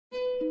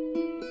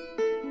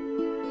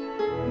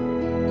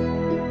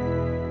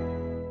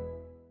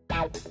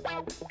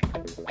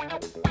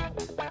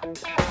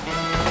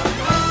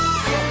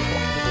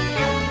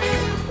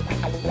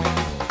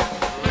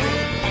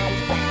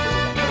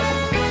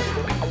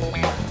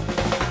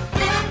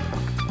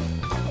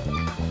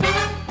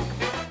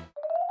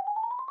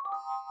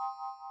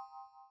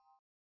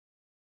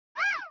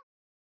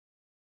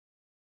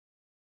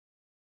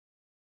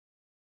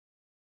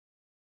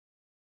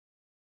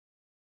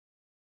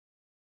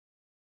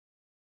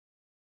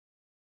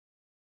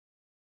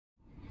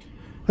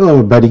Hello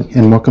everybody,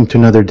 and welcome to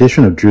another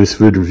edition of Drew's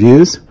Food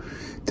Reviews.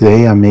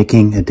 Today I'm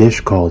making a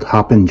dish called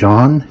Hoppin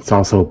John. It's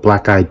also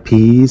black-eyed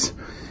peas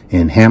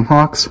and ham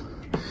hocks.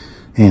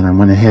 And I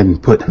went ahead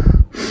and put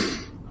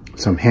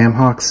some ham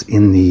hocks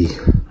in the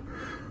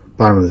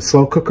bottom of the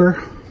slow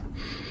cooker.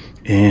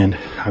 And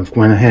I've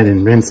went ahead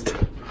and rinsed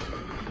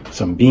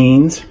some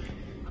beans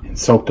and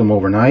soaked them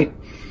overnight.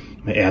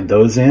 I add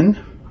those in.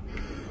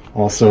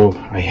 Also,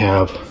 I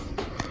have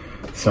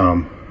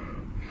some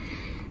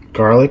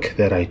garlic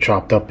that I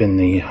chopped up in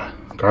the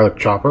garlic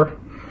chopper.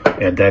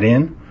 Add that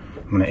in.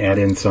 I'm going to add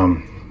in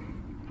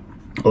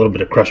a little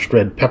bit of crushed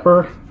red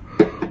pepper.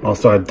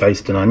 Also, I've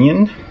diced an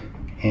onion,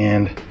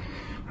 and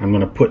I'm going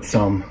to put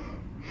some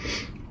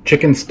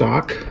chicken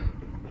stock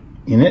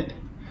in it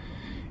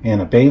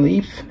and a bay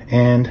leaf,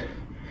 and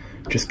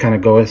just kind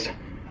of go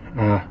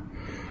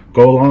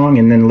along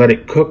and then let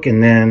it cook.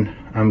 And then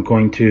I'm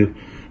going to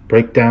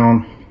break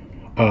down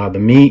the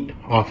meat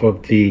off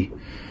of the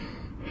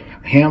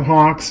ham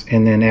hocks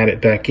and then add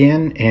it back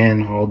in,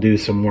 and I'll do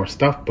some more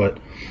stuff, but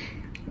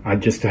I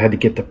just had to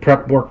get the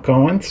prep work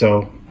going.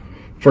 So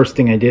first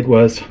thing I did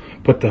was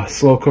put the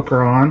slow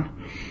cooker on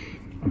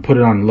and put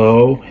it on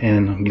low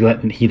and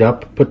let it heat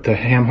up. Put the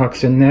ham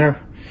hocks in there,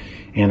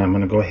 and I'm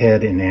going to go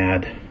ahead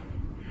and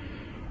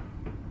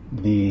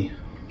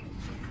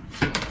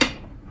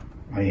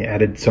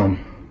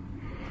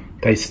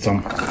diced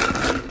some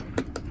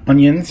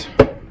onions.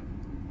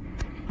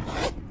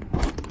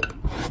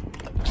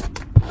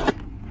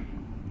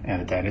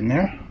 Added that in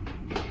there.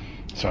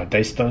 So I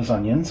diced those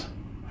onions.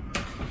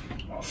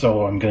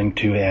 Also, I'm going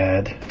to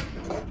add,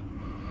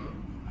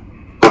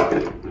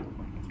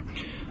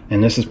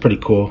 and this is pretty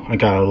cool, I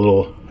got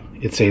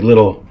it's a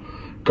little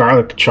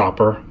garlic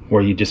chopper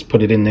where you just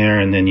put it in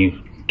there and then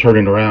you turn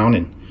it around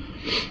and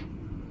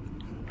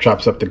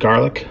chops up the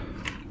garlic.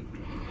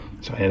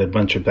 So I added a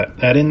bunch of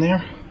that in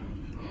there.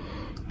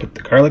 Put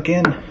the garlic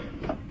in,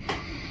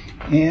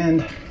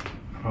 and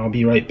I'll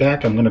be right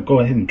back. I'm going to go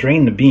ahead and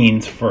drain the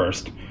beans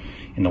first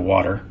in the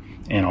water,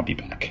 and I'll be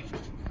back.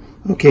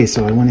 Okay,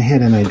 so I went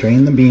ahead and I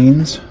drained the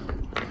beans,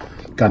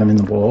 got them in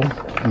the bowl.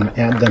 I'm going to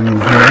add them in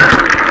here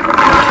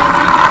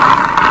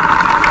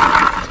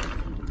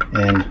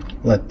and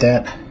let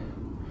that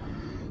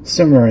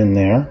simmer in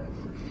there,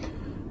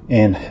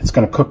 and it's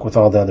going to cook with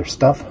all the other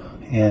stuff.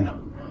 And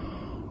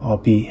I'll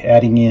be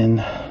adding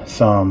in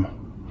some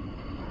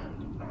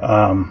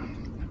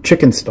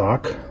chicken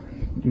stock.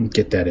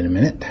 Get that in a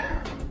minute.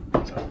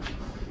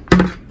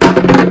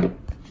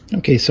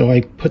 Okay, so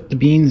I put the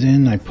beans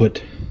in, I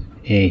put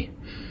a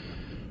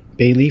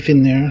bay leaf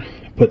in there,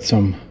 I put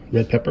some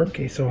red pepper.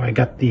 Okay, so I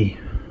got the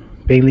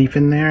bay leaf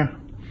in there,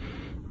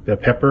 the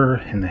pepper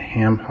and the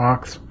ham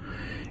hocks,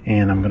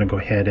 and I'm going to go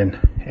ahead and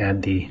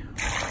add the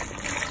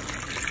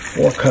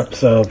 4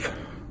 cups of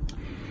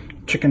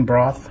chicken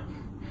broth,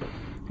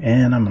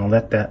 and I'm going to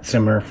let that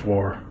simmer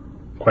for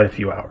quite a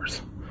few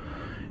hours.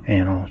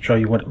 And I'll show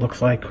you what it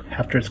looks like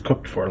after it's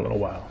cooked for a little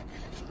while.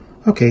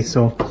 Okay,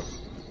 so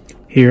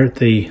here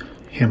the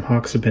ham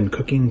hocks have been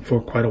cooking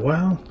for quite a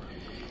while,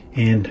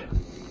 and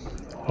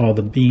all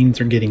the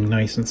beans are getting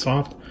nice and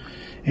soft.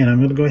 And I'm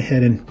going to go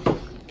ahead and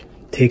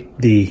take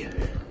the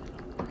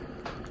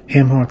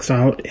ham hocks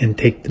out and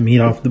take the meat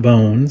off the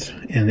bones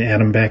and add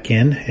them back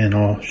in, and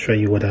I'll show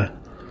you what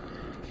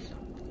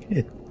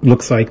it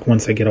looks like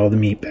once I get all the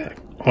meat back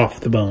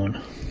off the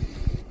bone.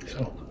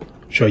 So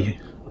show you.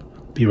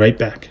 Be right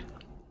back.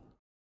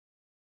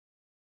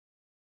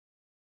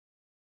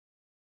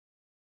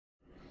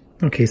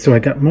 Okay, so I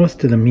got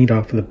most of the meat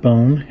off of the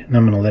bone, and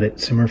I'm going to let it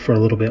simmer for a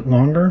little bit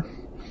longer.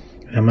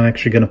 I'm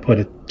actually going to put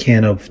a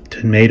can of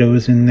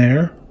tomatoes in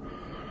there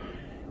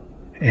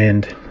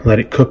and let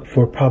it cook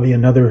for probably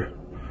another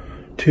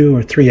 2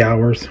 or 3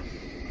 hours.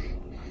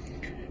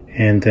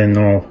 And then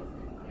I'll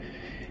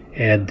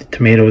add the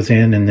tomatoes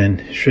in, and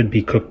then it should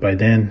be cooked by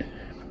then.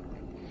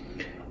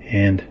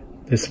 And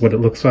this is what it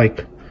looks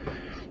like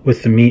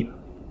with the meat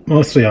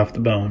mostly off the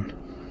bone.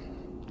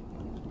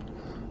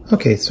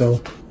 Okay, so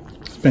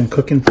it's been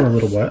cooking for a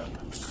little while.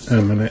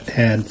 I'm going to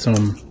add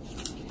some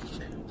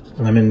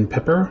lemon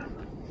pepper,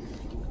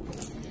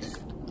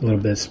 a little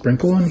bit of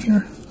sprinkle on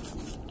here,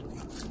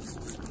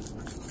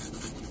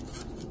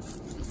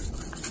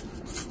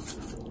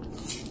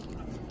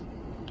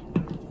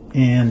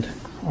 and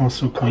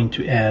also going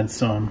to add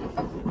some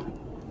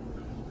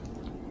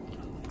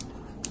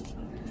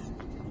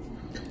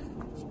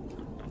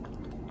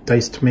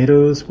diced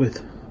tomatoes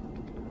with,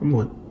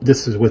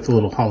 this is with a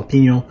little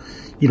jalapeno.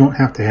 You don't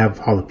have to have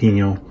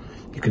jalapeno,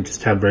 you can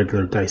just have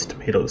regular diced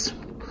tomatoes.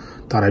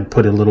 Thought I'd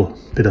put a little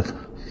bit of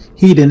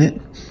heat in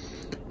it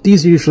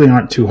these usually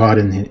aren't too hot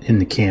in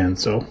the can,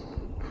 so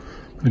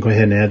I'm gonna go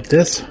ahead and add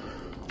this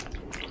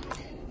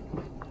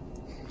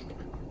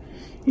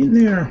in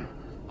there,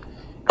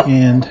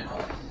 and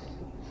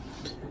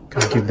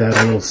gotta give that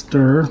a little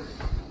stir.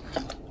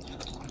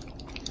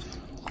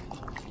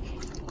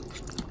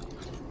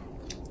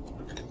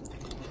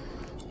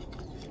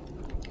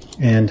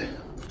 And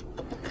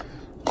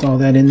with all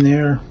that in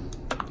there,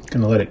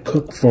 gonna let it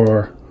cook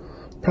for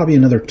probably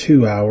another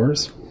 2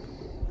 hours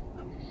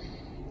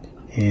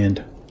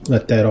and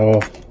let that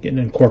all get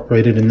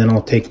incorporated, and then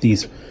I'll take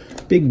these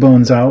big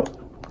bones out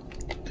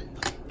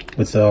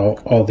with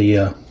all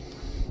the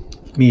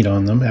meat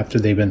on them after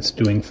they've been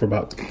stewing for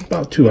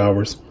about 2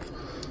 hours,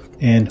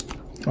 and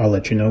I'll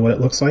let you know what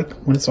it looks like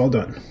when it's all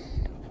done.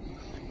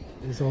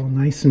 It's all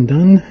nice and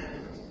done,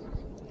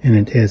 and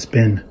it has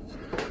been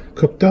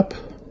cooked up,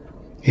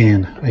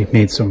 and I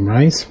made some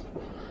rice.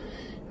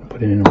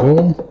 Put it in a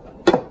bowl.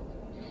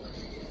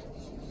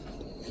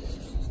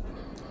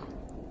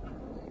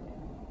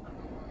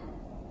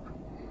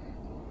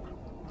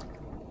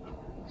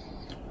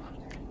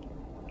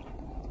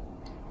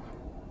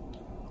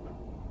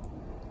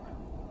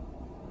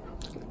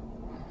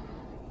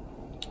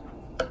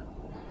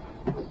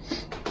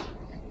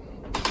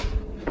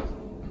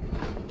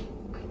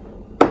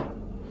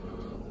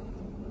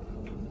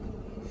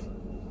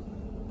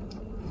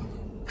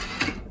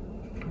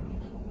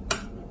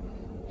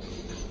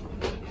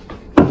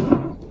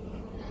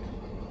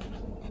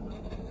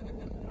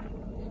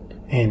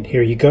 And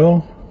here you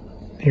go.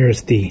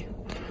 Here's the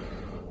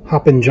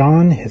Hoppin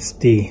John. It's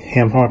the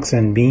ham hocks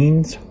and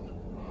beans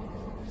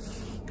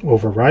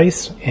over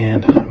rice,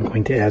 and I'm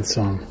going to add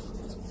a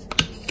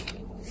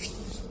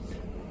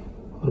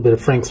little bit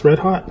of Frank's Red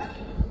Hot.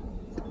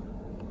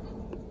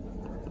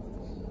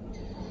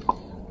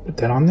 Put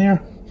that on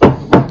there.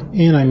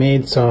 And I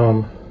made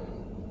some,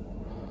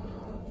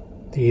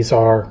 these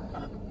are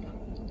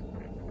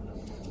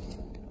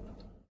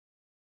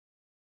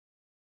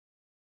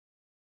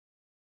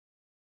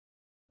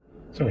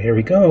so here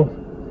we go.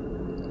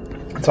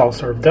 It's all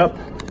served up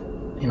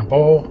in a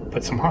bowl.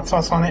 Put some hot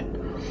sauce on it.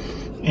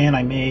 And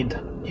I made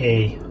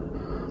a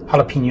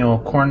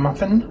jalapeno corn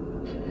muffin.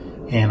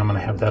 And I'm going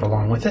to have that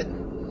along with it.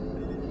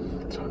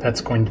 So that's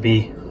going to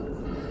be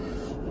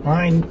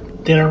my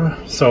dinner.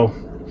 So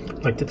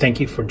I'd like to thank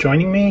you for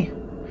joining me.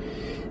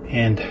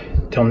 And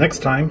until next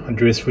time on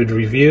Drew's Food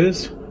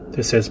Reviews,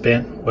 this has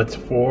been What's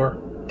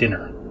for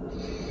Dinner.